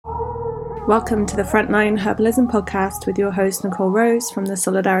Welcome to the Frontline Herbalism podcast with your host Nicole Rose from the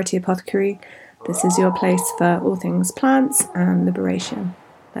Solidarity Apothecary. This is your place for all things plants and liberation.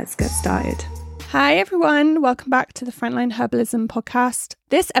 Let's get started. Hi everyone, welcome back to the Frontline Herbalism podcast.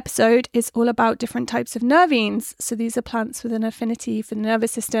 This episode is all about different types of nervines. So these are plants with an affinity for the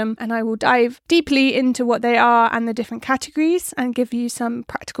nervous system, and I will dive deeply into what they are and the different categories and give you some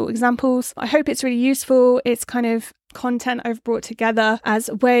practical examples. I hope it's really useful. It's kind of content I've brought together as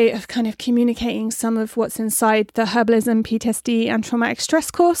a way of kind of communicating some of what's inside the Herbalism, PTSD and Traumatic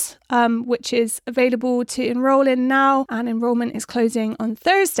Stress course, which is available to enroll in now, and enrollment is closing on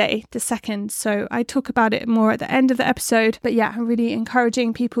Thursday the 2nd. So I talk about it more at the end of the episode, but yeah, I'm really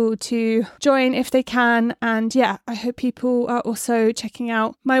encouraging people to join if they can. And yeah, I hope people are also checking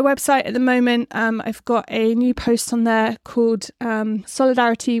out my website at the moment. I've got a new post on there called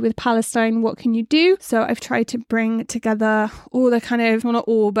Solidarity with Palestine, What Can You Do? So I've tried to bring together all the kind of, well, not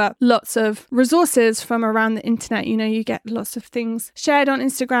all, but lots of resources from around the internet. You know, you get lots of things shared on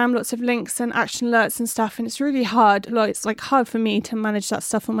Instagram, lots of links and action alerts and stuff, and it's really hard. It's like hard for me to manage that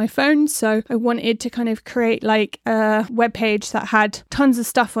stuff on my phone. So I wanted to kind of create like a web page that had tons of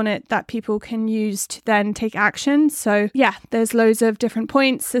stuff on it that people can use to then take action. So yeah, there's loads of different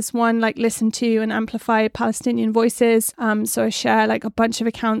points. There's one like listen to and amplify Palestinian voices. So I share like a bunch of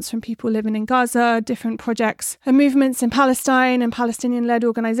accounts from people living in Gaza, different projects and movements in Palestine and Palestinian-led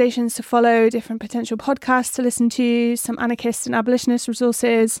organizations to follow, different potential podcasts to listen to, some anarchist and abolitionist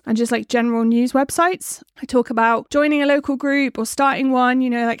resources, and just like general news websites. I talk about joining a local group or starting one, you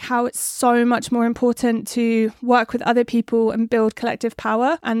know, like how it's so much more important to work with other people and build collective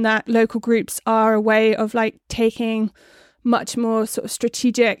power, and that local groups are a way of like taking much more sort of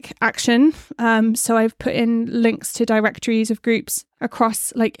strategic action. So I've put in links to directories of groups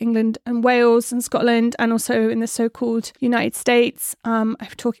across like England and Wales and Scotland, and also in the so-called United States.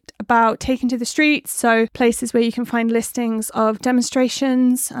 I've talked about taking to the streets, so places where you can find listings of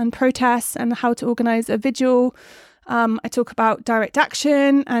demonstrations and protests and how to organise a vigil. I talk about direct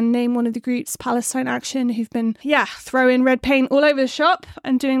action and name one of the groups, Palestine Action, who've been, throwing red paint all over the shop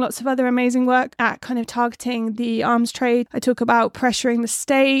and doing lots of other amazing work at kind of targeting the arms trade. I talk about pressuring the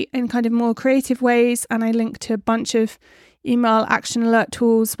state in kind of more creative ways, and I link to a bunch of email action alert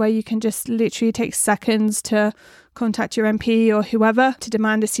tools where you can just literally take seconds to contact your MP or whoever to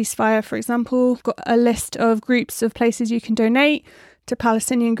demand a ceasefire, for example. I've got a list of groups of places you can donate to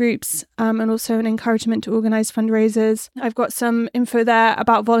Palestinian groups, and also an encouragement to organise fundraisers. I've got some info there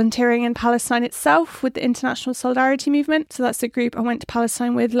about volunteering in Palestine itself with the International Solidarity Movement. So that's the group I went to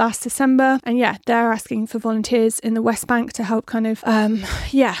Palestine with last December. And yeah, they're asking for volunteers in the West Bank to help kind of,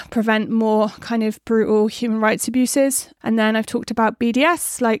 prevent more kind of brutal human rights abuses. And then I've talked about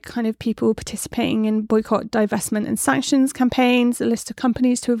BDS, like kind of people participating in boycott, divestment and sanctions campaigns, a list of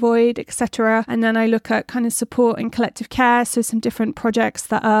companies to avoid, etc. And then I look at kind of support and collective care, so some different projects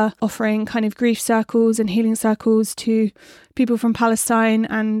that are offering kind of grief circles and healing circles to people from Palestine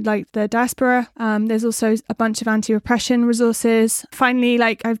and like the diaspora. There's also a bunch of anti-repression resources. Finally,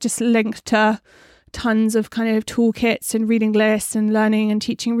 like I've just linked to tons of kind of toolkits and reading lists and learning and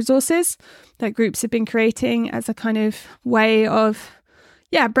teaching resources that groups have been creating as a kind of way of,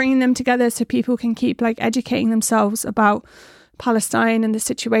 bringing them together so people can keep like educating themselves about Palestine and the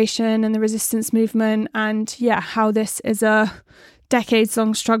situation and the resistance movement, and how this is a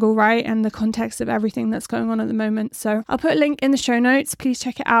decades-long struggle, right? And the context of everything that's going on at the moment. So I'll put a link in the show notes. Please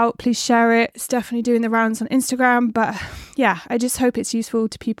check it out. Please share it. It's definitely doing the rounds on Instagram. But I just hope it's useful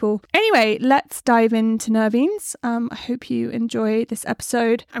to people. Anyway, let's dive into nervines. I hope you enjoy this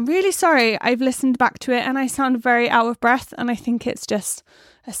episode. I'm really sorry. I've listened back to it and I sound very out of breath, and I think it's just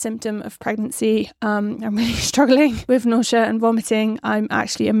a symptom of pregnancy. I'm really struggling with nausea and vomiting. I'm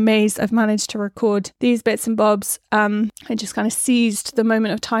actually amazed I've managed to record these bits and bobs. I just kind of seized the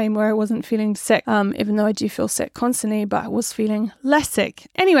moment of time where I wasn't feeling sick, even though I do feel sick constantly, but I was feeling less sick.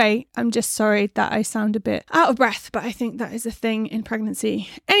 Anyway, I'm just sorry that I sound a bit out of breath, but I think that is a thing in pregnancy.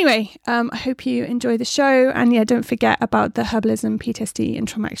 Anyway, I hope you enjoy the show, and don't forget about the Herbalism, PTSD and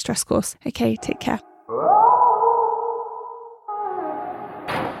Traumatic Stress course. Okay, take care.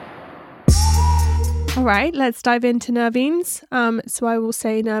 All right, let's dive into nervines. So I will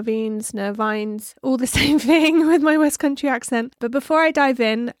say nervines, nervines, all the same thing with my West Country accent. But before I dive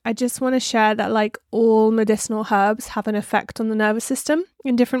in, I just want to share that like all medicinal herbs have an effect on the nervous system.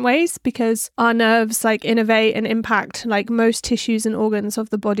 in different ways, because our nerves like innervate and impact like most tissues and organs of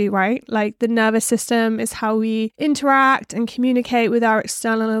the body, right? Like the nervous system is how we interact and communicate with our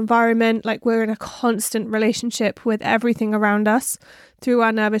external environment. Like we're in a constant relationship with everything around us through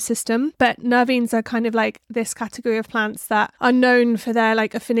our nervous system. But nervines are kind of like this category of plants that are known for their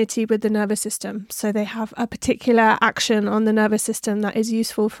like affinity with the nervous system. So they have a particular action on the nervous system that is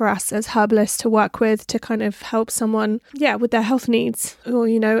useful for us as herbalists to work with to kind of help someone, with their health needs or,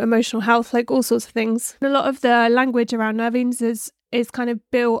 emotional health, like all sorts of things. And a lot of the language around nervines is kind of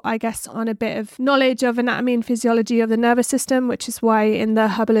built, I guess, on a bit of knowledge of anatomy and physiology of the nervous system, which is why in the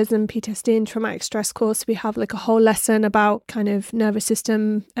herbalism, PTSD and traumatic stress course, we have like a whole lesson about kind of nervous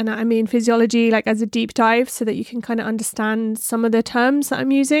system anatomy and physiology, like as a deep dive, so that you can kind of understand some of the terms that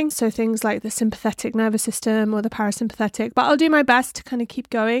I'm using. So things like the sympathetic nervous system or the parasympathetic, but I'll do my best to kind of keep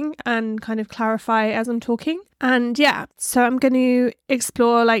going and kind of clarify as I'm talking. And so I'm going to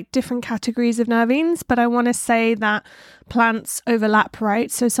explore like different categories of nervines, but I want to say that plants overlap, right?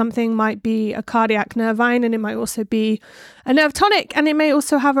 So something might be a cardiac nervine and it might also be a nerve tonic, and it may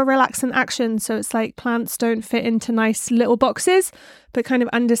also have a relaxant action. So it's like plants don't fit into nice little boxes, but kind of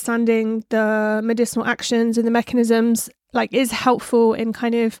understanding the medicinal actions and the mechanisms like is helpful in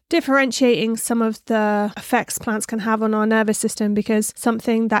kind of differentiating some of the effects plants can have on our nervous system, because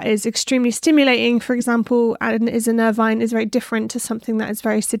something that is extremely stimulating, for example, and is a nervine, is very different to something that is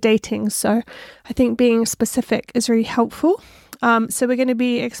very sedating. So I think being specific is really helpful. So we're going to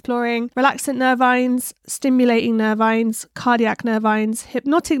be exploring relaxant nervines, stimulating nervines, cardiac nervines,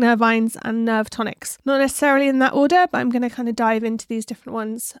 hypnotic nervines, and nerve tonics. Not necessarily in that order, but I'm going to kind of dive into these different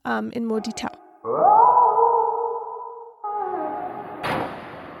ones in more detail.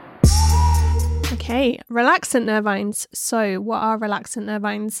 Okay, relaxant nervines. So what are relaxant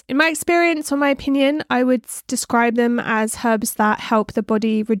nervines? In my experience or my opinion, I would describe them as herbs that help the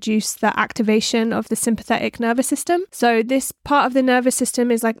body reduce the activation of the sympathetic nervous system. So this part of the nervous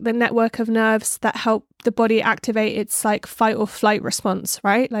system is like the network of nerves that help the body activate its like fight or flight response,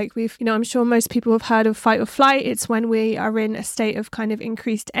 right? Like I'm sure most people have heard of fight or flight. It's when we are in a state of kind of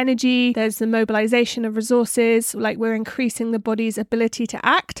increased energy. There's the mobilization of resources, like we're increasing the body's ability to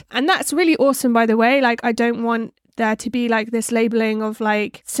act. And that's really awesome, by the way. Like I don't want there to be like this labeling of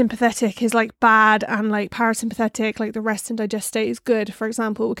like sympathetic is like bad and like parasympathetic, like the rest and digest state, is good, for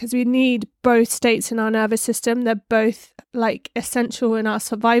example, because we need both states in our nervous system. They're both like essential in our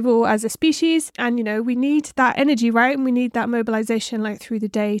survival as a species, and we need that energy, right? And we need that mobilization like through the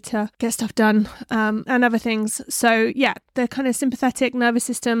day to get stuff done and other things. So the kind of sympathetic nervous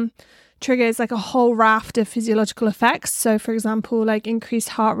system triggers like a whole raft of physiological effects. So for example, like increased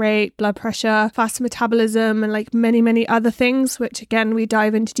heart rate, blood pressure, faster metabolism, and like many, many other things, which again, we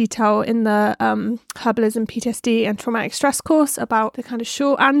dive into detail in the herbalism, PTSD and traumatic stress course about the kind of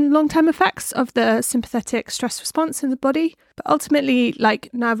short and long-term effects of the sympathetic stress response in the body. But ultimately,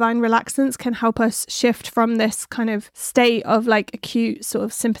 like nervine relaxants can help us shift from this kind of state of like acute sort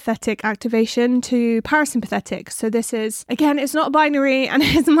of sympathetic activation to parasympathetic. So this is, again, it's not binary and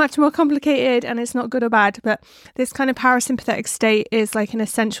it's much more complicated and it's not good or bad, but this kind of parasympathetic state is like an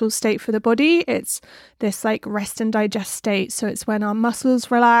essential state for the body. It's this like rest and digest state. So it's when our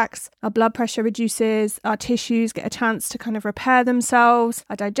muscles relax, our blood pressure reduces, our tissues get a chance to kind of repair themselves,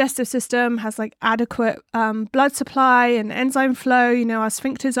 our digestive system has like adequate blood supply and enzyme flow, our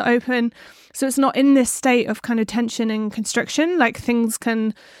sphincters are open. So it's not in this state of kind of tension and constriction. Like things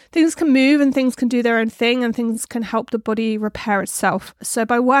can move and things can do their own thing and things can help the body repair itself. So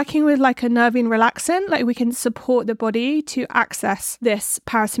by working with like a nervine relaxant, like we can support the body to access this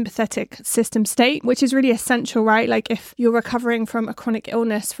parasympathetic system state, which is really essential, right? Like if you're recovering from a chronic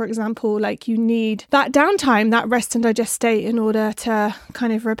illness, for example, like you need that downtime, that rest and digest state in order to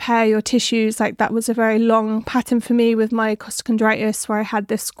kind of repair your tissues. Like that was a very long pattern for me with my costochondritis, where I had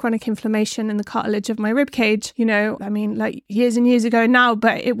this chronic inflammation in the cartilage of my rib cage, like years and years ago now,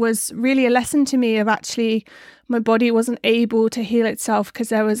 but it was really a lesson to me of actually my body wasn't able to heal itself because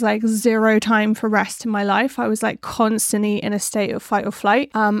there was like zero time for rest in my life. I was like constantly in a state of fight or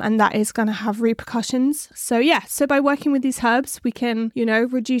flight, and that is going to have repercussions. So by working with these herbs, we can,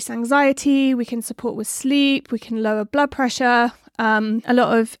 reduce anxiety, we can support with sleep, we can lower blood pressure. A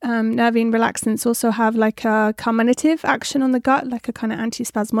lot of nervine relaxants also have like a carminative action on the gut, like a kind of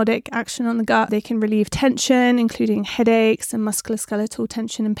antispasmodic action on the gut. They can relieve tension, including headaches and musculoskeletal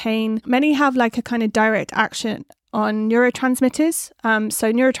tension and pain. Many have like a kind of direct action on neurotransmitters.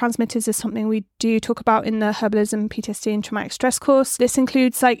 So neurotransmitters is something we do talk about in the Herbalism, PTSD and Traumatic Stress course. This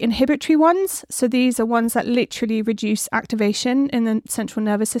includes like inhibitory ones. So these are ones that literally reduce activation in the central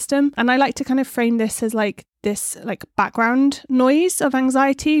nervous system. And I like to kind of frame this as like this like background noise of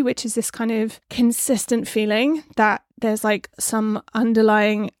anxiety, which is this kind of consistent feeling that there's like some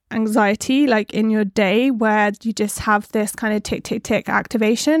underlying anxiety like in your day where you just have this kind of tick, tick, tick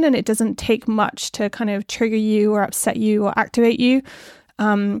activation, and it doesn't take much to kind of trigger you or upset you or activate you.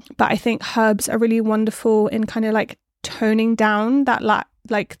 But I think herbs are really wonderful in kind of like toning down that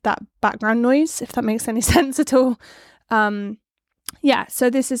like that background noise, if that makes any sense at all. Yeah, so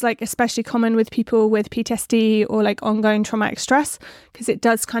this is like especially common with people with PTSD or like ongoing traumatic stress, because it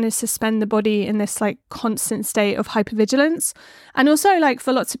does kind of suspend the body in this like constant state of hypervigilance. And also like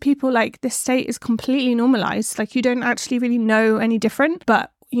for lots of people, like this state is completely normalized. Like you don't actually really know any different,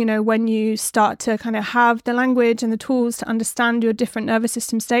 but you know, when you start to kind of have the language and the tools to understand your different nervous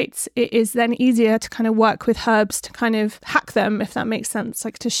system states, it is then easier to kind of work with herbs to kind of hack them, if that makes sense,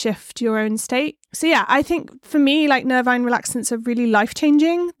 like to shift your own state. So yeah, I think for me, like Nervine relaxants are really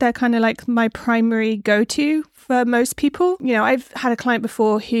life-changing. They're kind of like my primary go-to for most people. You know, I've had a client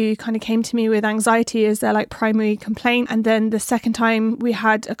before who kind of came to me with anxiety as their like primary complaint. And then the second time we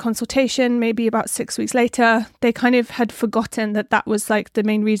had a consultation, maybe about 6 weeks later, they kind of had forgotten that that was like the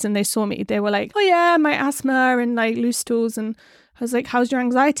main reason they saw me. They were like, oh yeah, my asthma and like loose stools. And I was like, how's your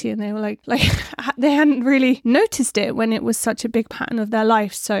anxiety? And they were like they hadn't really noticed it when it was such a big pattern of their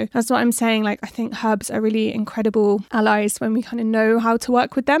life. So that's what I'm saying. Like, I think herbs are really incredible allies when we kind of know how to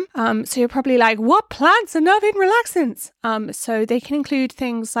work with them. So you're probably like, what plants are Nervine relaxants? So they can include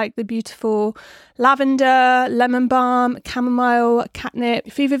things like the beautiful lavender, lemon balm, chamomile, catnip.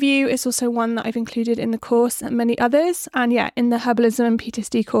 Feverview is also one that I've included in the course, and many others. And yeah, in the Herbalism and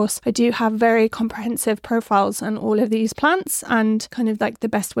PTSD course, I do have very comprehensive profiles on all of these plants and kind of like the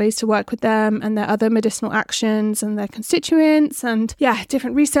best ways to work with them and their other medicinal actions and their constituents, and yeah,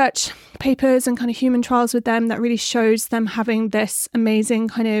 different research papers and kind of human trials with them that really shows them having this amazing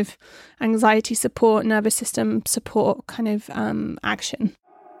kind of anxiety support, nervous system support kind of action.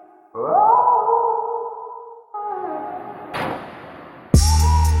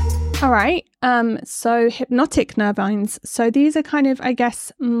 All right, so hypnotic nervines. So these are kind of, I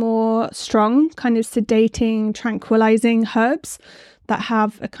guess, more strong, kind of sedating, tranquilizing herbs that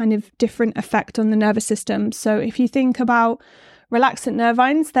have a kind of different effect on the nervous system. So if you think about relaxant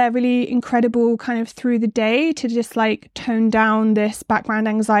nervines, they're really incredible kind of through the day to just like tone down this background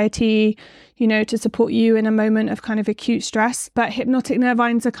anxiety, you know, to support you in a moment of kind of acute stress. But hypnotic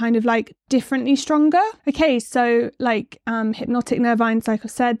nervines are kind of like differently stronger. Okay, so like hypnotic nervines, like I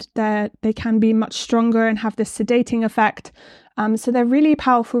said, they can be much stronger and have this sedating effect. So they're really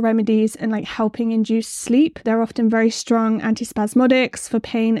powerful remedies in like helping induce sleep. They're often very strong antispasmodics for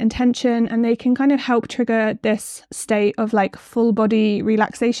pain and tension, and they can kind of help trigger this state of like full body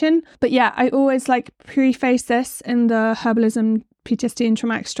relaxation. But yeah, I always like preface this in the Herbalism, PTSD and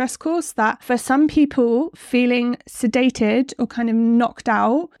Traumatic Stress course that for some people, feeling sedated or kind of knocked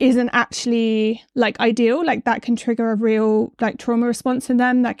out isn't actually like ideal. Like that can trigger a real like trauma response in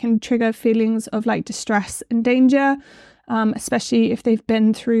them, that can trigger feelings of like distress and danger. Especially if they've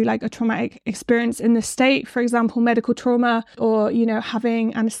been through like a traumatic experience in this state, for example, medical trauma, or, you know,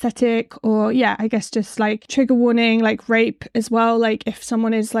 having anesthetic, or yeah, I guess just like trigger warning, like rape as well. Like if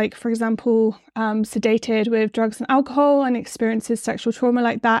someone is like, for example, sedated with drugs and alcohol and experiences sexual trauma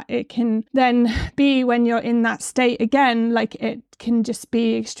like that, it can then be when you're in that state again, like it can just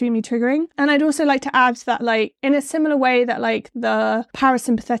be extremely triggering. And I'd also like to add that like in a similar way that like the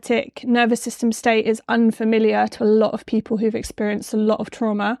parasympathetic nervous system state is unfamiliar to a lot of people who've experienced a lot of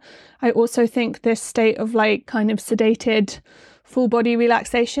trauma, I also think this state of like kind of sedated full body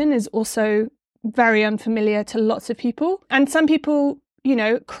relaxation is also very unfamiliar to lots of people. And some people, you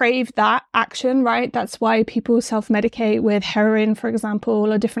know, crave that action, right? That's why people self-medicate with heroin, for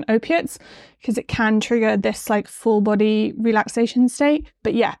example, or different opiates, because it can trigger this like full body relaxation state.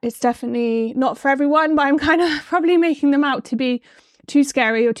 But yeah, it's definitely not for everyone, but I'm kind of probably making them out to be too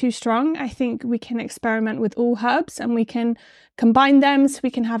scary or too strong. I think we can experiment with all herbs and we can combine them, so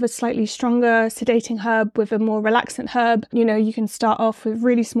we can have a slightly stronger sedating herb with a more relaxant herb. You know, you can start off with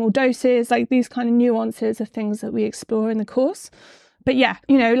really small doses, like these kind of nuances are things that we explore in the course. But yeah,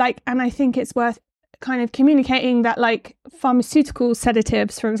 you know, like, and I think it's worth kind of communicating that like pharmaceutical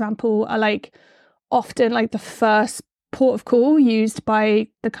sedatives, for example, are like often like the first port of call used by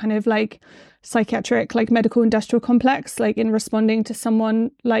the kind of like psychiatric, like medical industrial complex, like in responding to someone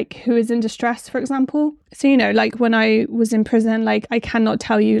like who is in distress, for example. So, you know, like when I was in prison, like I cannot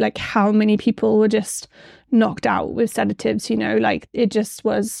tell you like how many people were just knocked out with sedatives, you know, like it just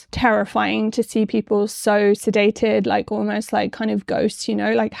was terrifying to see people so sedated, like almost like kind of ghosts, you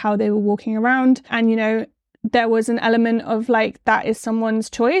know, like how they were walking around. And, you know, there was an element of like, that is someone's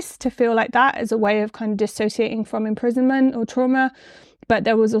choice to feel like that as a way of kind of dissociating from imprisonment or trauma. But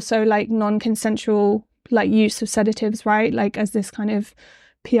there was also like non-consensual like use of sedatives, right? Like as this kind of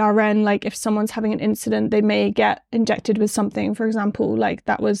PRN, like if someone's having an incident, they may get injected with something, for example. Like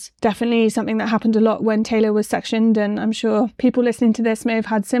that was definitely something that happened a lot when Taylor was sectioned. And I'm sure people listening to this may have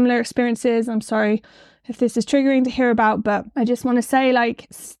had similar experiences. I'm sorry if this is triggering to hear about, but I just want to say like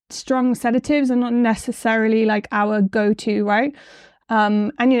strong sedatives are not necessarily like our go-to, right?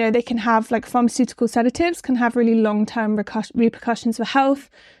 And, you know, they can have like pharmaceutical sedatives can have really long-term repercussions for health.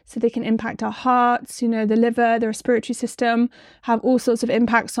 So they can impact our hearts, you know, the liver, the respiratory system, have all sorts of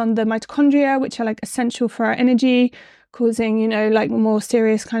impacts on the mitochondria, which are like essential for our energy, causing, you know, like more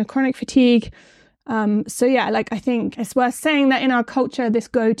serious kind of chronic fatigue. So yeah, like I think it's worth saying that in our culture, this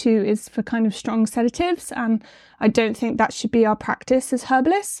go-to is for kind of strong sedatives. And I don't think that should be our practice as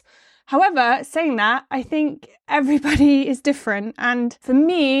herbalists. However, saying that, I think everybody is different. And for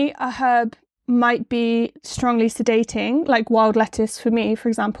me, a herb might be strongly sedating, like wild lettuce for me, for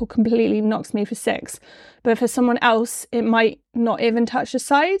example, completely knocks me for six. But for someone else, it might not even touch the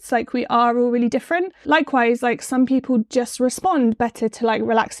sides. Like we are all really different. Likewise, like some people just respond better to like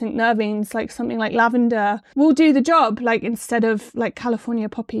relaxant nervines, like something like lavender will do the job, like instead of like California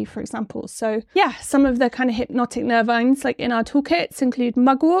poppy, for example. So yeah, some of the kind of hypnotic nervines like in our toolkits include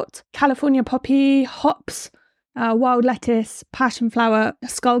mugwort, California poppy, hops, wild lettuce, passion flower,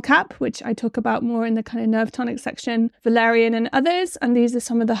 skullcap, which I talk about more in the kind of nerve tonic section, valerian and others. And these are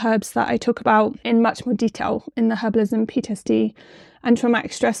some of the herbs that I talk about in much more detail in the Herbalism PTSD and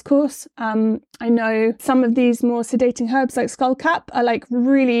traumatic stress course. I know some of these more sedating herbs like skullcap are like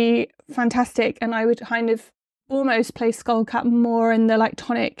really fantastic, and I would kind of almost place skullcap more in the like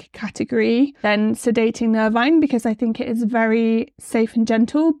tonic category than sedating nervine, because I think it is very safe and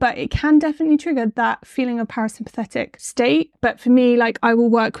gentle, but it can definitely trigger that feeling of parasympathetic state. But for me, like I will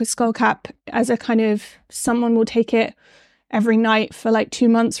work with skullcap as a kind of, someone will take it every night for like 2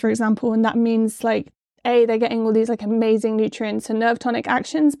 months, for example, and that means like A, they're getting all these like amazing nutrients and nerve tonic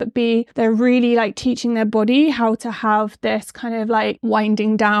actions, but B, they're really like teaching their body how to have this kind of like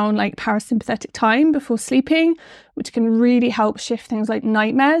winding down, like parasympathetic time before sleeping, which can really help shift things like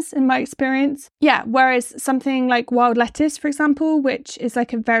nightmares in my experience. Yeah, whereas something like wild lettuce, for example, which is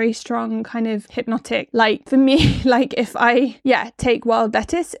like a very strong kind of hypnotic, like for me, like if I, take wild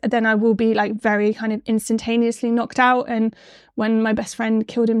lettuce, then I will be like very kind of instantaneously knocked out. And when my best friend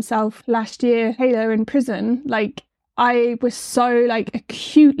killed himself last year, Taylor, in prison, like I was so like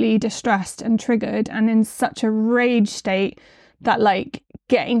acutely distressed and triggered and in such a rage state that like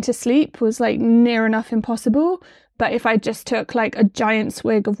getting to sleep was like near enough impossible. But if I just took like a giant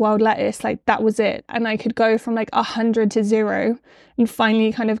swig of wild lettuce, like that was it. And I could go from like 100 to 0 and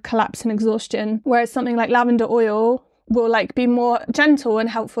finally kind of collapse in exhaustion. Whereas something like lavender oil will like be more gentle and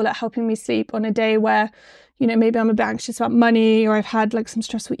helpful at helping me sleep on a day where, you know, maybe I'm a bit anxious about money, or I've had like some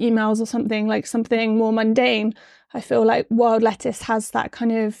stressful emails or something, like something more mundane. I feel like wild lettuce has that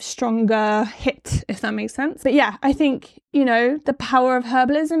kind of stronger hit, if that makes sense. But yeah, I think, you know, the power of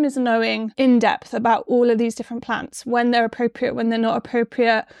herbalism is knowing in depth about all of these different plants, when they're appropriate, when they're not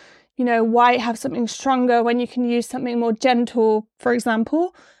appropriate, you know, why have something stronger when you can use something more gentle, for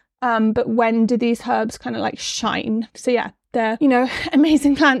example. But when do these herbs kind of like shine? So yeah, they're, you know,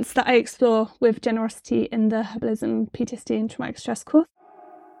 amazing plants that I explore with generosity in the Herbalism PTSD and traumatic stress course.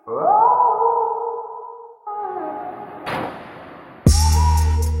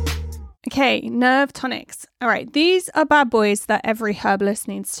 Okay, nerve tonics. All right, these are bad boys that every herbalist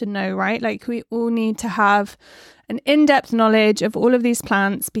needs to know, right? Like we all need to have an in-depth knowledge of all of these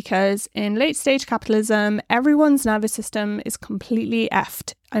plants, because in late stage capitalism, everyone's nervous system is completely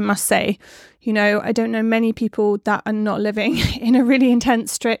effed, I must say. You know, I don't know many people that are not living in a really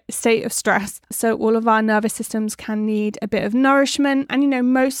intense state of stress. So all of our nervous systems can need a bit of nourishment. And, you know,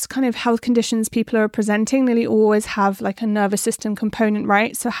 most kind of health conditions people are presenting nearly always have like a nervous system component,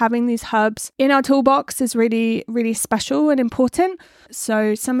 right? So having these herbs in our toolbox is really, really special and important.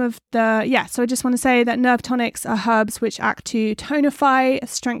 So so I just want to say that nerve tonics are are herbs which act to tonify,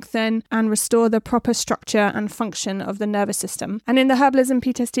 strengthen, and restore the proper structure and function of the nervous system. And in the Herbalism,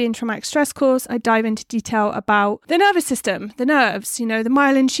 PTSD and Traumatic Stress course, I dive into detail about the nervous system, the nerves, the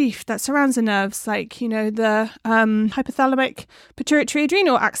myelin sheath that surrounds the nerves, like, the hypothalamic pituitary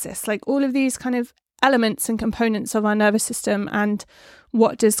adrenal axis, like all of these kind of elements and components of our nervous system, and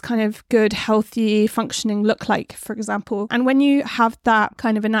what does kind of good, healthy functioning look like, for example. And when you have that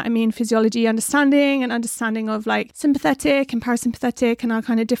kind of anatomy and physiology understanding and understanding of like sympathetic and parasympathetic and our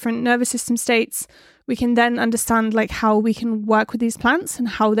kind of different nervous system states, we can then understand like how we can work with these plants and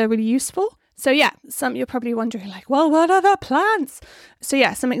how they're really useful. So yeah, you're probably wondering like, well, what are the plants? So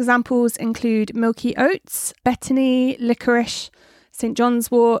yeah, some examples include milky oats, betony, licorice, St. John's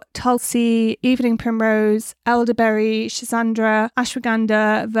wort, tulsi, evening primrose, elderberry, schisandra,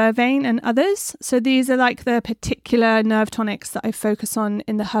 ashwagandha, vervain, and others. So these are like the particular nerve tonics that I focus on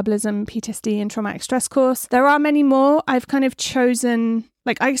in the Herbalism, PTSD and Traumatic Stress course. There are many more. I've kind of chosen,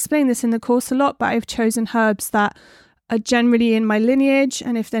 like I explain this in the course a lot, but I've chosen herbs that are generally in my lineage,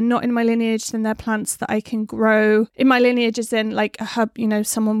 and if they're not in my lineage, then they're plants that I can grow in my lineage, as in like a herb,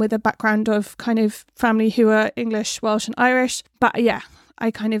 someone with a background of kind of family who are English, Welsh and Irish. But yeah,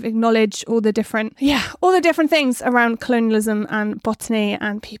 I kind of acknowledge all the different things around colonialism and botany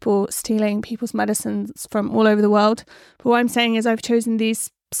and people stealing people's medicines from all over the world. But what I'm saying is I've chosen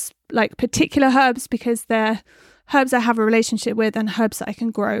these like particular herbs because they're herbs I have a relationship with and herbs that I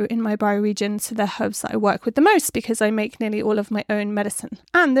can grow in my bioregion. So they're herbs that I work with the most because I make nearly all of my own medicine.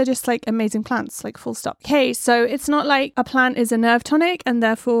 And they're just like amazing plants, like full stop. Okay, so it's not like a plant is a nerve tonic and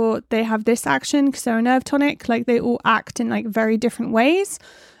therefore they have this action because they're a nerve tonic. Like they all act in like very different ways.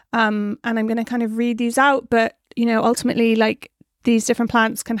 And I'm going to kind of read these out. But, ultimately like these different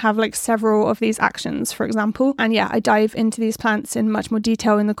plants can have like several of these actions, for example. And yeah, I dive into these plants in much more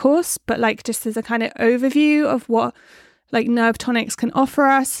detail in the course, but like just as a kind of overview of what like nerve tonics can offer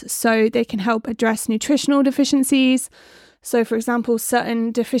us. So they can help address nutritional deficiencies. So for example,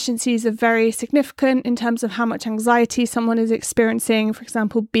 certain deficiencies are very significant in terms of how much anxiety someone is experiencing. For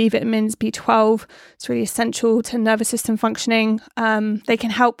example, B vitamins, B12, it's really essential to nervous system functioning. They can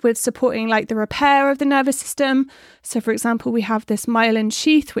help with supporting like the repair of the nervous system. So for example, we have this myelin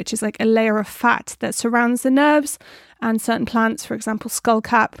sheath, which is like a layer of fat that surrounds the nerves. And certain plants, for example,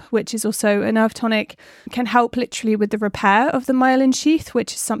 skullcap, which is also a nerve tonic, can help literally with the repair of the myelin sheath,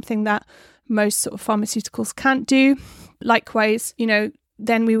 which is something that most sort of pharmaceuticals can't do. Likewise,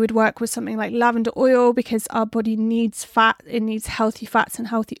 then we would work with something like lavender oil because our body needs fat. It needs healthy fats and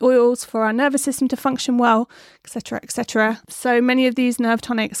healthy oils for our nervous system to function well, etc., etc. So many of these nerve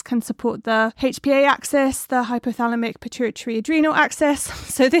tonics can support the HPA axis, the hypothalamic pituitary adrenal axis.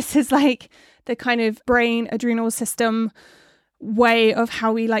 So this is like the kind of brain adrenal system way of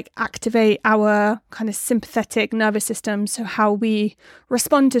how we like activate our kind of sympathetic nervous system. So how we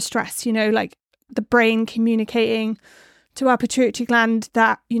respond to stress, like the brain communicating to our pituitary gland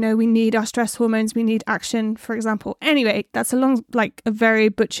that, we need our stress hormones, we need action, for example. Anyway, that's a very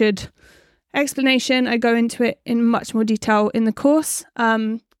butchered explanation. I go into it in much more detail in the course.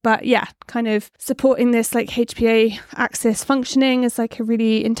 But yeah, kind of supporting this like HPA axis functioning is like a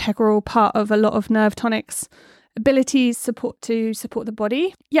really integral part of a lot of nerve tonics abilities support the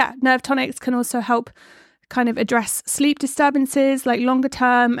body. Yeah, nerve tonics can also help kind of address sleep disturbances like longer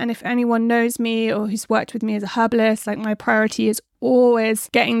term. And if anyone knows me or who's worked with me as a herbalist, like my priority is always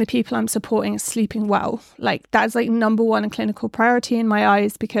getting the people I'm supporting sleeping well. Like that's like number one clinical priority in my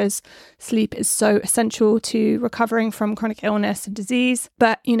eyes because sleep is so essential to recovering from chronic illness and disease.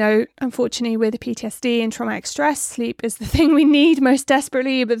 But, unfortunately with PTSD and traumatic stress, sleep is the thing we need most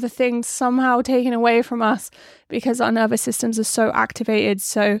desperately, but the thing somehow taken away from us because our nervous systems are so activated.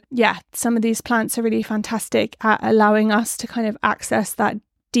 So yeah, some of these plants are really fantastic at allowing us to kind of access that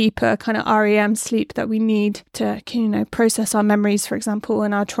deeper kind of REM sleep that we need to, process our memories, for example,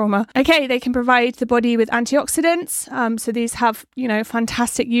 and our trauma. Okay, they can provide the body with antioxidants. So these have,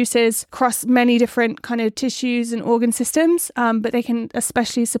 fantastic uses across many different kind of tissues and organ systems, but they can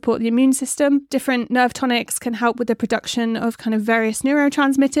especially support the immune system. Different nerve tonics can help with the production of kind of various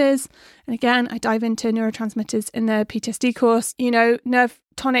neurotransmitters. And again, I dive into neurotransmitters in the PTSD course. Nerve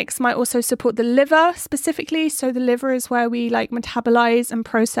tonics might also support the liver specifically. So the liver is where we like metabolize and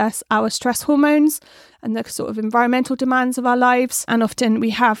process our stress hormones and the sort of environmental demands of our lives. And often we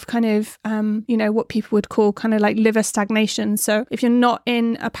have kind of, what people would call kind of like liver stagnation. So if you're not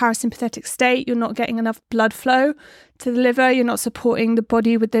in a parasympathetic state, you're not getting enough blood flow to the liver, you're not supporting the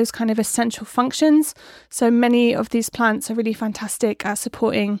body with those kind of essential functions. So many of these plants are really fantastic at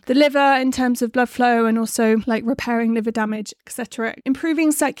supporting the liver in terms of blood flow and also like repairing liver damage, etc.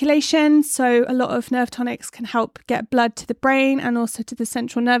 Improving circulation. So a lot of nerve tonics can help get blood to the brain and also to the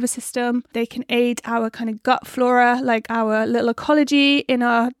central nervous system. They can aid our kind of gut flora, like our little ecology in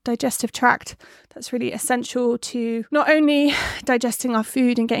our digestive tract. That's really essential to not only digesting our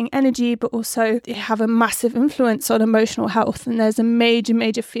food and getting energy, but also they have a massive influence on emotional health. And there's a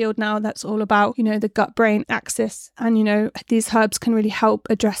major field now that's all about, the gut-brain axis. And, these herbs can really help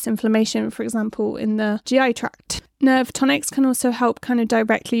address inflammation, for example, in the GI tract. Nerve tonics can also help kind of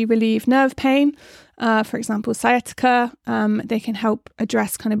directly relieve nerve pain. For example, sciatica. They can help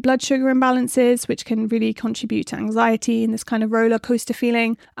address kind of blood sugar imbalances, which can really contribute to anxiety and this kind of roller coaster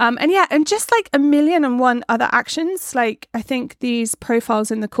feeling. And just like 1,000,001 other actions. Like I think these profiles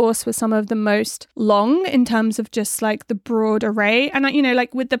in the course were some of the most long in terms of just like the broad array. And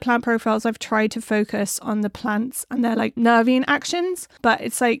like with the plant profiles, I've tried to focus on the plants and their like nervine actions, but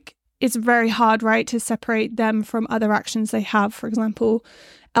it's very hard, right, to separate them from other actions they have. For example,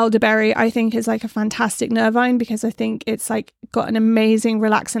 elderberry, I think, is like a fantastic nervine because I think it's like got an amazing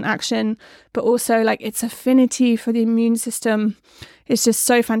relaxant action, but also like its affinity for the immune system is just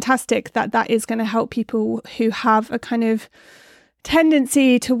so fantastic that is going to help people who have a kind of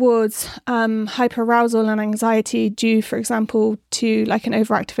tendency towards hyperarousal and anxiety due, for example, to like an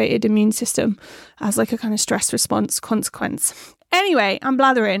overactivated immune system as like a kind of stress response consequence. Anyway, I'm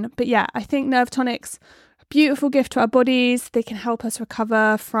blathering, but yeah, I think nerve tonics are a beautiful gift to our bodies. They can help us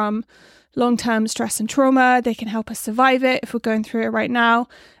recover from long-term stress and trauma. They can help us survive it if we're going through it right now.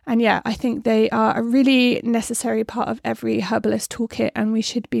 And yeah, I think they are a really necessary part of every herbalist toolkit, and we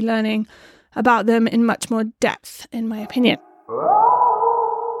should be learning about them in much more depth, in my opinion.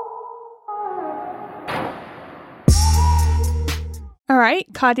 All right,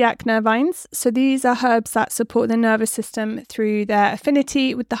 cardiac nervines. So these are herbs that support the nervous system through their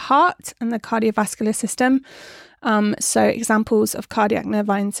affinity with the heart and the cardiovascular system. So examples of cardiac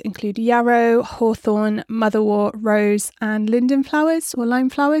nervines include yarrow, hawthorn, motherwort, rose, and linden flowers or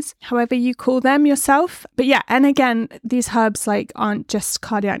lime flowers, however you call them yourself. But yeah, and again, these herbs like aren't just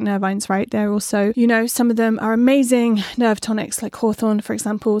cardiac nervines, right? They're also, some of them are amazing nerve tonics like hawthorn, for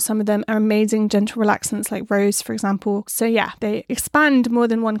example. Some of them are amazing gentle relaxants like rose, for example. So yeah, they expand more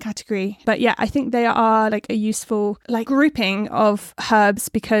than one category. But yeah, I think they are like a useful like grouping of herbs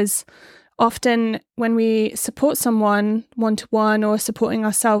because often when we support someone one-to-one or supporting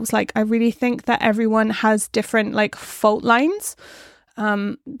ourselves, like I really think that everyone has different like fault lines.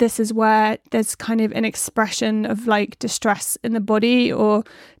 This is where there's kind of an expression of like distress in the body or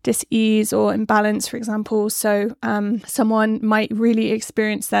dis-ease or imbalance, for example. So someone might really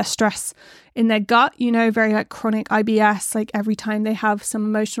experience their stress in their gut, very like chronic IBS, like every time they have some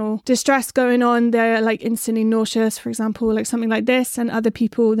emotional distress going on, they're like instantly nauseous, for example, like something like this. And other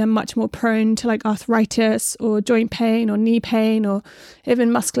people, they're much more prone to like arthritis or joint pain or knee pain or even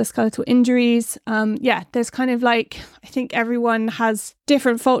musculoskeletal injuries. There's kind of like, I think everyone has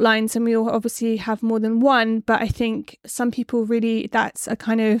different fault lines and we all obviously have more than one, but I think some people really, that's a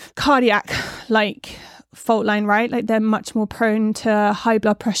kind of cardiac like fault line, right? Like they're much more prone to high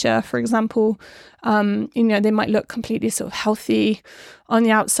blood pressure, for example. They might look completely sort of healthy on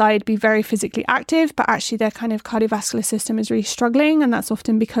the outside, be very physically active, but actually their kind of cardiovascular system is really struggling. And that's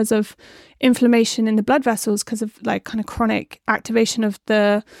often because of inflammation in the blood vessels, because of like kind of chronic activation of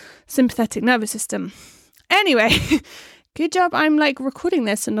the sympathetic nervous system. Anyway, good job I'm like recording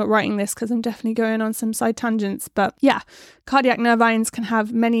this and not writing this because I'm definitely going on some side tangents. But yeah, cardiac nervines can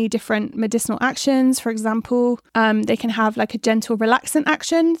have many different medicinal actions. For example, they can have like a gentle relaxant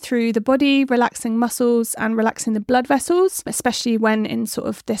action through the body, relaxing muscles and relaxing the blood vessels, especially when in sort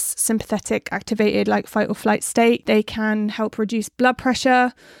of this sympathetic activated like fight or flight state. They can help reduce blood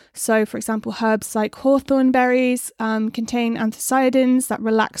pressure. So, for example, herbs like hawthorn berries contain anthocyanins that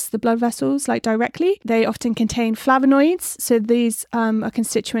relax the blood vessels like directly. They often contain flavonoids. So these are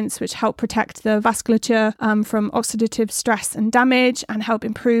constituents which help protect the vasculature from oxidative stress and damage and help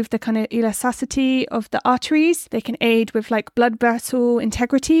improve the kind of elasticity of the arteries. They can aid with like blood vessel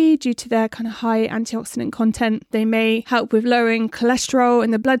integrity due to their kind of high antioxidant content. They may help with lowering cholesterol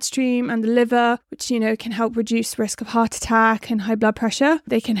in the bloodstream and the liver, which, can help reduce risk of heart attack and high blood pressure.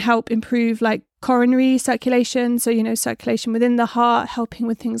 They can help improve like coronary circulation, so circulation within the heart, helping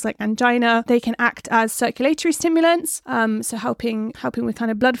with things like angina. They can act as circulatory stimulants, so helping with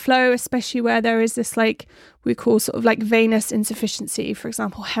kind of blood flow, especially where there is this we call sort of venous insufficiency, for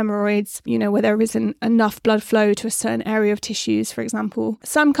example, hemorrhoids, where there isn't enough blood flow to a certain area of tissues, for example.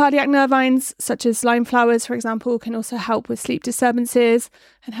 Some cardiac nervines, such as lime flowers, for example, can also help with sleep disturbances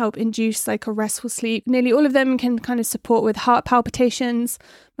and help induce a restful sleep. Nearly all of them can kind of support with heart palpitations.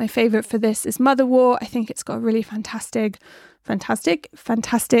 My favorite for this is motherwort. I think it's got a really fantastic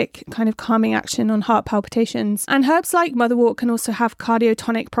kind of calming action on heart palpitations. And herbs like motherwort can also have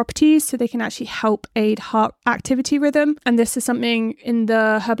cardiotonic properties, so they can actually help aid heart activity rhythm. And this is something in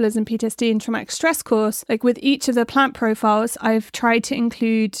the Herbalism PTSD and Traumatic Stress course. With each of the plant profiles, I've tried to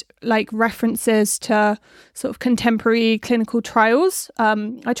include references to sort of contemporary clinical trials.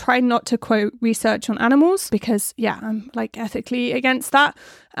 I try not to quote research on animals because, I'm ethically against that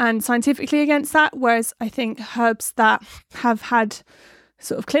and scientifically against that. Whereas I think herbs that have had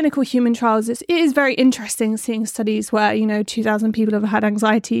sort of clinical human trials, it is very interesting seeing studies where 2,000 people have had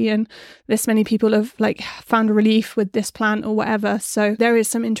anxiety and this many people have found relief with this plant or whatever. So there is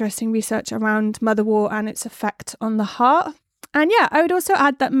some interesting research around motherwort and its effect on the heart. And I would also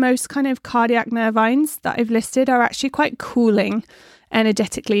add that most kind of cardiac nervines that I've listed are actually quite cooling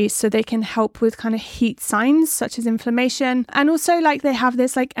energetically, so they can help with kind of heat signs such as inflammation, and also they have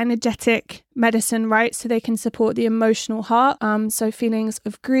this energetic medicine, right? So they can support the emotional heart, so feelings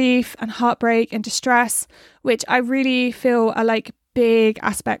of grief and heartbreak and distress, which I really feel are big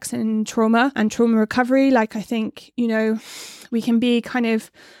aspects in trauma and trauma recovery. I think we can be kind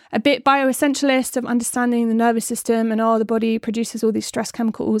of a bit bioessentialist of understanding the nervous system and the body produces all these stress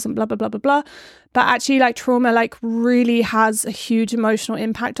chemicals and blah blah blah blah blah, but actually trauma really has a huge emotional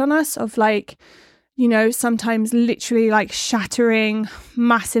impact on us of sometimes literally shattering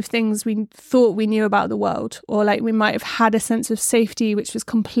massive things we thought we knew about the world, or we might have had a sense of safety which was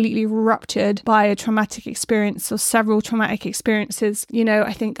completely ruptured by a traumatic experience or several traumatic experiences.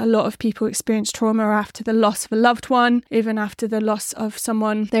 I think a lot of people experience trauma after the loss of a loved one, even after the loss of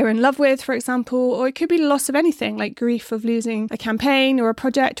someone they were in love with, for example, or it could be the loss of anything, grief of losing a campaign or a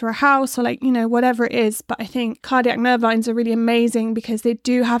project or a house or whatever it is. But I think cardiac nervines are really amazing because they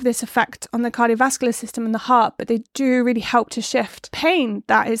do have this effect on the cardiovascular system and the heart, but they do really help to shift pain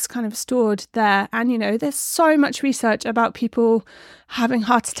that is kind of stored there. And there's so much research about people having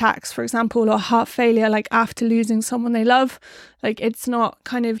heart attacks, for example, or heart failure after losing someone they love. It's not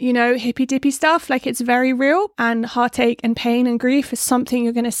kind of hippy dippy stuff. It's very real, and heartache and pain and grief is something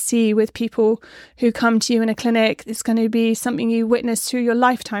you're going to see with people who come to you in a clinic. It's going to be something you witness through your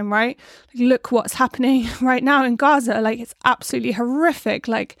lifetime, right? Look what's happening right now in Gaza. It's absolutely horrific,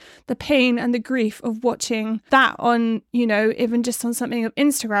 the pain and the grief of watching that on even just on something of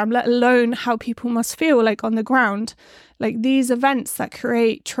Instagram, let alone how people must feel on the ground. These events that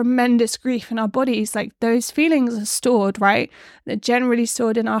create tremendous grief in our bodies, those feelings are stored, right? They're generally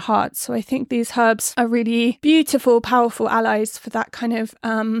stored in our hearts. So I think these herbs are really beautiful, powerful allies for that kind of,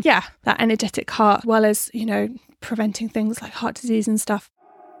 that energetic heart, as well as, preventing things like heart disease and stuff.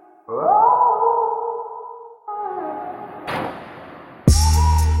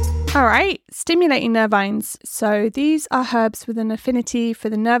 All right, stimulating nervines. So these are herbs with an affinity for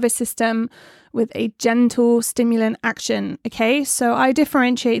the nervous system with a gentle stimulant action. Okay, so I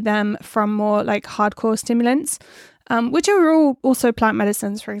differentiate them from more hardcore stimulants, which are all also plant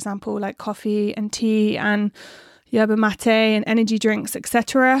medicines, for example, coffee and tea and yerba mate and energy drinks,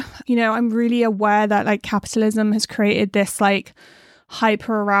 etc. I'm really aware that capitalism has created this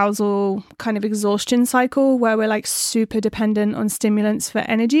hyper-arousal kind of exhaustion cycle where we're super dependent on stimulants for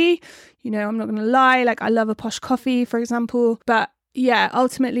energy. I'm not going to lie, I love a posh coffee, for example, but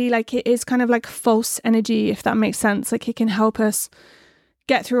ultimately it is kind of false energy, if that makes sense. It can help us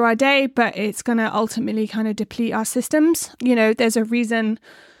get through our day, but it's going to ultimately kind of deplete our systems. There's a reason,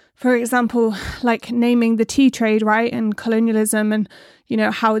 for example, naming the tea trade, right, and colonialism, and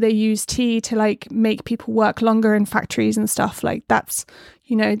how they use tea to make people work longer in factories and stuff. That's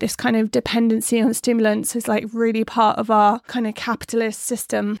this kind of dependency on stimulants is really part of our kind of capitalist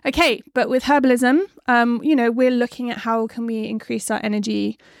system. Okay, but with herbalism, we're looking at how can we increase our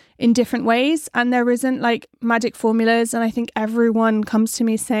energy in different ways, and there isn't magic formulas. And I think everyone comes to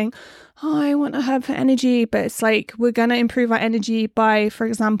me saying, I want a herb for energy, but it's we're going to improve our energy by, for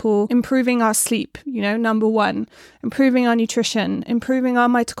example, improving our sleep, number one, improving our nutrition, improving our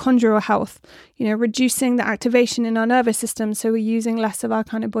mitochondrial health, reducing the activation in our nervous system. So we're using less of our our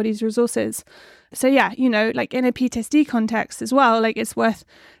kind of body's resources. So yeah, you know, like in a PTSD context as well, like it's worth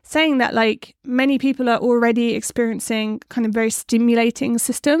saying that like many people are already experiencing kind of very stimulating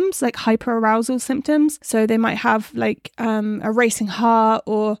systems, like hyperarousal symptoms. So they might have like a racing heart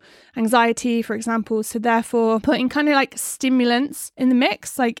or anxiety, for example. So therefore putting kind of like stimulants in the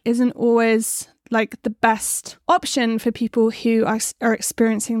mix like isn't always like the best option for people who are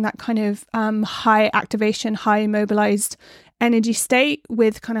experiencing that kind of high activation, high mobilized energy state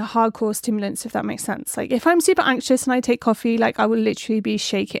with kind of hardcore stimulants, if that makes sense. Like if I'm super anxious and I take coffee, like I will literally be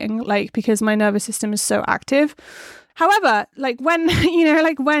shaking, like because my nervous system is so active. However, like when, you know,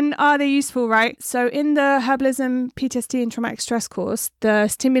 like when are they useful, right? So in the Herbalism, PTSD and Traumatic Stress course, the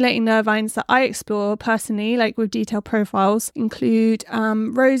stimulating nervines that I explore personally, like with detailed profiles, include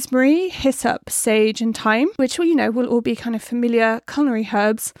rosemary, hyssop, sage and thyme, which, you know, will all be kind of familiar culinary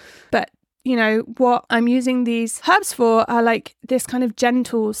herbs. But you know, what I'm using these herbs for are like this kind of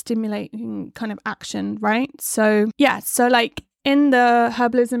gentle stimulating kind of action, right? So yeah, so like in the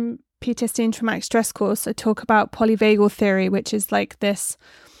Herbalism, PTSD and Traumatic Stress course, I talk about polyvagal theory, which is like this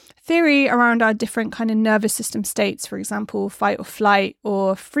theory around our different kind of nervous system states, for example, fight or flight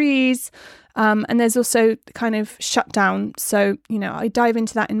or freeze. And there's also kind of shutdown. So, you know, I dive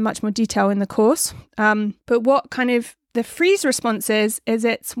into that in much more detail in the course. But what kind of the freeze response is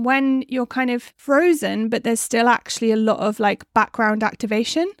it's when you're kind of frozen, but there's still actually a lot of like background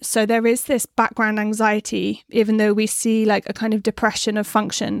activation. So there is this background anxiety, even though we see like a kind of depression of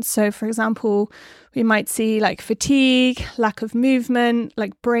function. So for example, we might see like fatigue, lack of movement,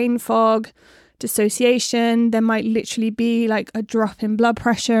 like brain fog, dissociation. There might literally be like a drop in blood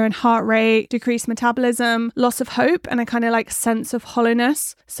pressure and heart rate, decreased metabolism, loss of hope, and a kind of like sense of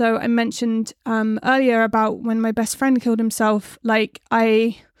hollowness. So I mentioned earlier about when my best friend killed himself, like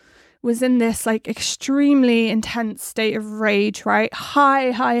I was in this like extremely intense state of rage, right?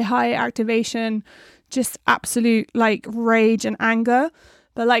 High activation, just absolute like rage and anger.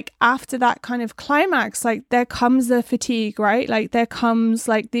 But like after that kind of climax, like there comes the fatigue, right? Like there comes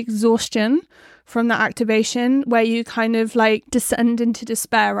like the exhaustion from that activation where you kind of like descend into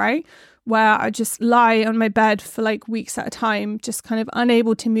despair, right? Where I just lie on my bed for like weeks at a time, just kind of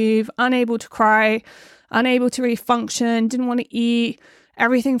unable to move, unable to cry, unable to really function, didn't want to eat.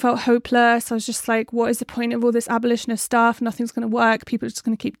 Everything felt hopeless. I was just like, what is the point of all this abolitionist stuff? Nothing's going to work. People are just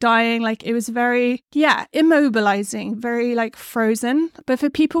going to keep dying. Like it was very, immobilizing, very like frozen. But for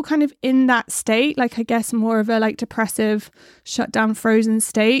people kind of in that state, like I guess more of a like depressive, shut down, frozen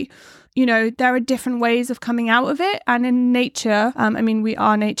state, you know, there are different ways of coming out of it. And in nature, I mean, we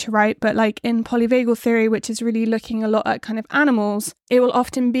are nature, right? But like in polyvagal theory, which is really looking a lot at kind of animals, it will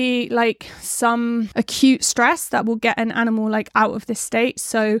often be like some acute stress that will get an animal like out of this state.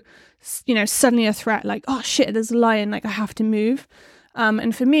 So, you know, suddenly a threat like, oh shit, there's a lion, like I have to move.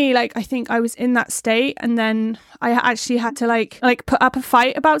 And for me, like, I think I was in that state and then I actually had to like put up a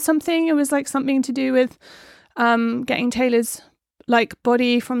fight about something. It was like something to do with getting Taylor's like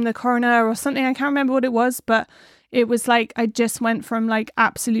body from the coroner or something. I can't remember what it was, but it was like I just went from like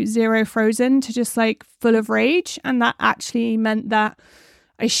absolute zero frozen to just like full of rage. And that actually meant that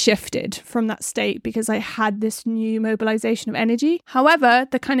I shifted from that state because I had this new mobilization of energy. However,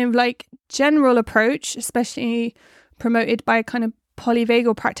 the kind of like general approach, especially promoted by kind of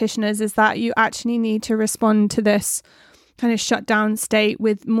polyvagal practitioners, is that you actually need to respond to this kind of shut down state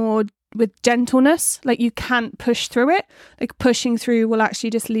with gentleness. Like you can't push through it. Like pushing through will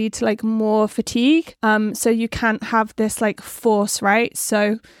actually just lead to like more fatigue. So you can't have this like force, right?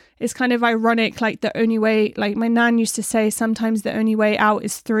 So it's kind of ironic, like the only way, like my nan used to say, sometimes the only way out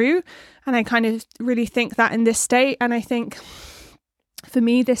is through. And I kind of really think that in this state. And I think for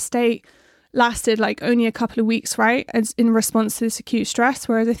me, this state lasted like only a couple of weeks, right? As in response to this acute stress.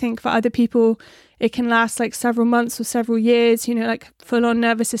 Whereas I think for other people, it can last like several months or several years, you know, like full on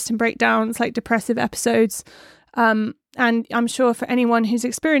nervous system breakdowns, like depressive episodes. And I'm sure for anyone who's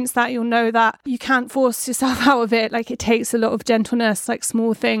experienced that, you'll know that you can't force yourself out of it. Like it takes a lot of gentleness, like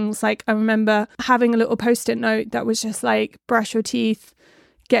small things. Like I remember having a little post-it note that was just like, brush your teeth,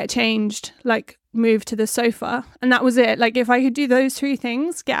 get changed, like move to the sofa. And that was it. Like if I could do those three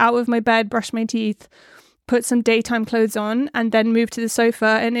things, get out of my bed, brush my teeth, put some daytime clothes on, and then move to the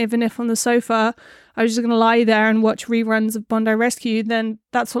sofa. And even if on the sofa, I was just going to lie there and watch reruns of Bondi Rescue, then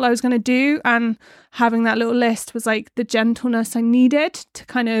that's all I was going to do. And having that little list was like the gentleness I needed to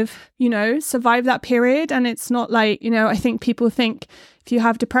kind of, you know, survive that period. And it's not like, you know, I think people think if you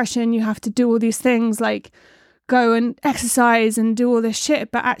have depression, you have to do all these things like go and exercise and do all this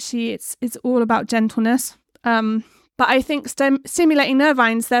shit. But actually it's all about gentleness. But I think stimulating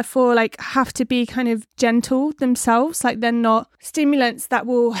nervines therefore like have to be kind of gentle themselves. Like they're not stimulants that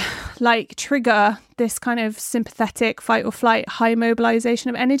will like trigger this kind of sympathetic fight or flight high mobilization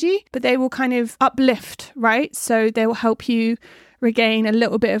of energy, but they will kind of uplift, right? So they will help you regain a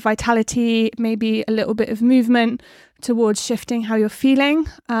little bit of vitality, maybe a little bit of movement towards shifting how you're feeling.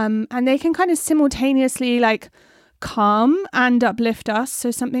 And they can kind of simultaneously like calm and uplift us.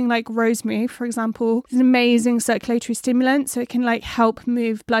 So something like rosemary, for example, is an amazing circulatory stimulant. So it can like help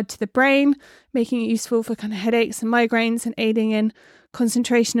move blood to the brain, making it useful for kind of headaches and migraines and aiding in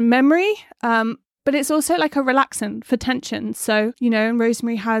concentration and memory. But it's also like a relaxant for tension. So,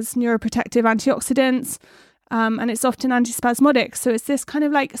 rosemary has neuroprotective antioxidants, and it's often antispasmodic. So it's this kind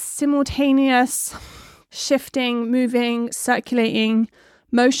of like simultaneous shifting, moving, circulating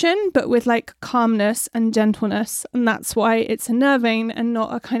motion, but with like calmness and gentleness. And that's why it's a nervine and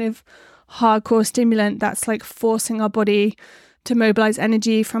not a kind of hardcore stimulant that's like forcing our body to mobilize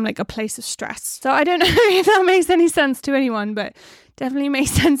energy from like a place of stress. So I don't know if that makes any sense to anyone, but definitely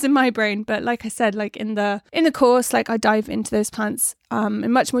makes sense in my brain. But like I said, like in the course, like I dive into those plants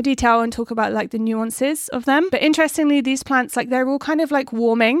in much more detail and talk about like the nuances of them. But interestingly, these plants, like they're all kind of like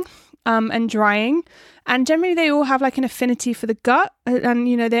warming and drying, and generally they all have like an affinity for the gut, and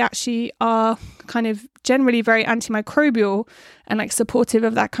they actually are kind of generally very antimicrobial and like supportive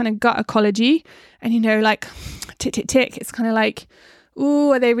of that kind of gut ecology. And like tick tick tick, it's kind of like,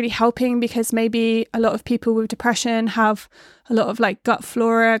 ooh, are they really helping? Because maybe a lot of people with depression have a lot of like gut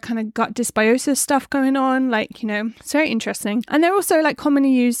flora, kind of gut dysbiosis stuff going on. Like, it's very interesting. And they're also like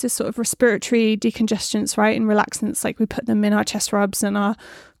commonly used as sort of respiratory decongestants, right? And relaxants. Like we put them in our chest rubs and our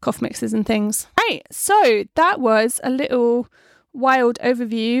cough mixes and things. Right. So that was a little wild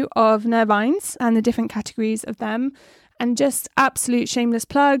overview of nervines and the different categories of them. And just absolute shameless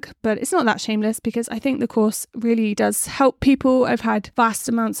plug, but it's not that shameless because I think the course really does help people. I've had vast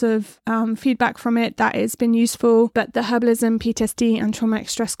amounts of feedback from it that has been useful. But the Herbalism, PTSD and Traumatic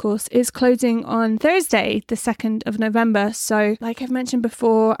Stress course is closing on Thursday, the 2nd of November. So like I've mentioned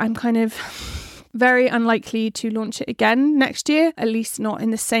before, I'm kind of very unlikely to launch it again next year, at least not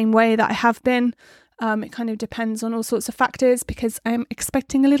in the same way that I have been. It kind of depends on all sorts of factors because I'm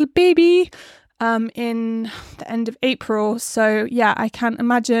expecting a little baby in the end of April. So yeah, I can't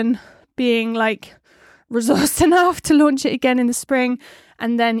imagine being like resourced enough to launch it again in the spring.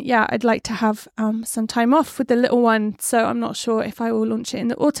 And then yeah, I'd like to have some time off with the little one. So I'm not sure if I will launch it in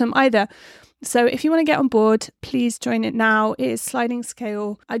the autumn either. So if you want to get on board, please join it now. It is sliding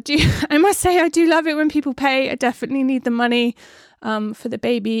scale. I must say, I do love it when people pay. I definitely need the money for the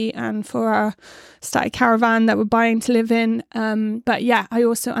baby and for our static caravan that we're buying to live in. But yeah, I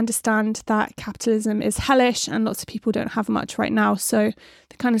also understand that capitalism is hellish and lots of people don't have much right now. So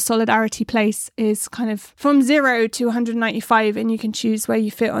the kind of solidarity place is kind of from 0 to 195, and you can choose where you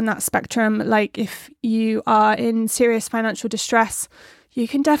fit on that spectrum. Like if you are in serious financial distress, you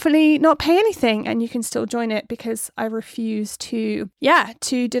can definitely not pay anything and you can still join it, because I refuse to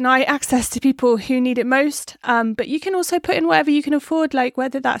deny access to people who need it most. But you can also put in whatever you can afford, like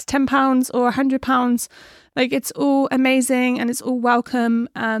whether that's £10 or £100. Like it's all amazing and it's all welcome.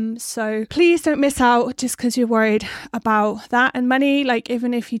 So please don't miss out just because you're worried about that and money. Like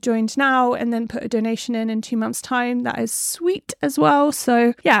even if you joined now and then put a donation in 2 months' time, that is sweet as well.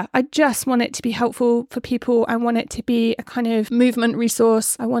 So yeah, I just want it to be helpful for people. I want it to be a kind of movement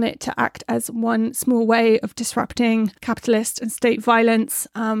resource. I want it to act as one small way of disrupting capitalist and state violence.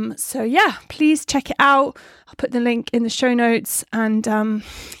 So yeah, please check it out. I'll put the link in the show notes, and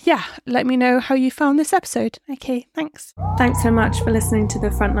let me know how you found this episode. Okay, thanks. Thanks so much for listening to the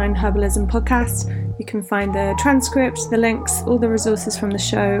Frontline Herbalism podcast. You can find the transcript, the links, all the resources from the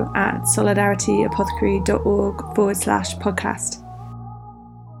show at solidarityapothecary.org/podcast.